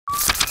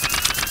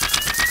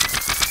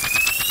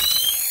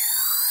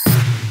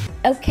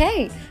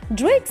Okay,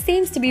 Drake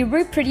seems to be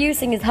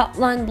reproducing his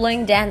Hotline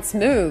Bling dance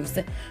moves.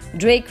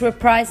 Drake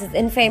reprised his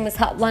infamous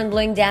Hotline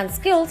Bling dance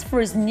skills for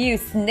his new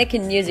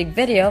Sneakin music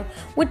video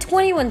with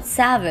 21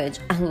 Savage,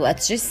 and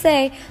let's just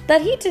say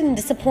that he didn't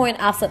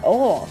disappoint us at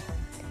all.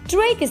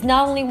 Drake is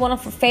not only one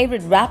of our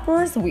favorite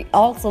rappers, we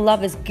also love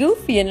his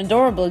goofy and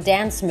adorable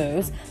dance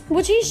moves,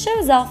 which he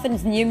shows off in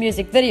his new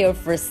music video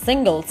for his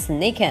single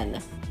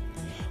Sneakin.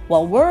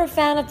 While we're a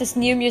fan of this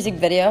new music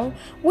video,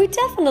 we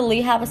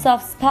definitely have a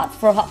soft spot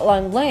for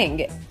Hotline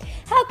Bling.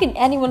 How can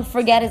anyone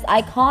forget his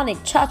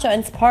iconic cha-cha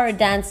inspired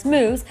dance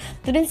moves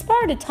that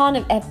inspired a ton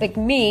of epic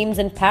memes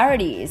and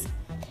parodies?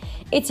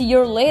 It's a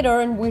year later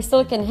and we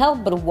still can't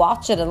help but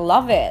watch it and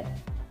love it.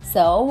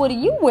 So what are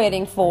you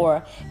waiting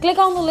for? Click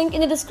on the link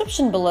in the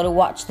description below to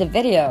watch the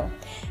video.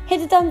 Hit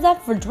the thumbs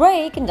up for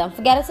Drake and don't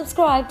forget to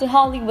subscribe to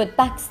Hollywood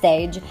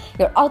Backstage,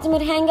 your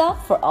ultimate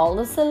hangout for all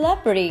the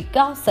celebrity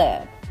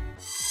gossip.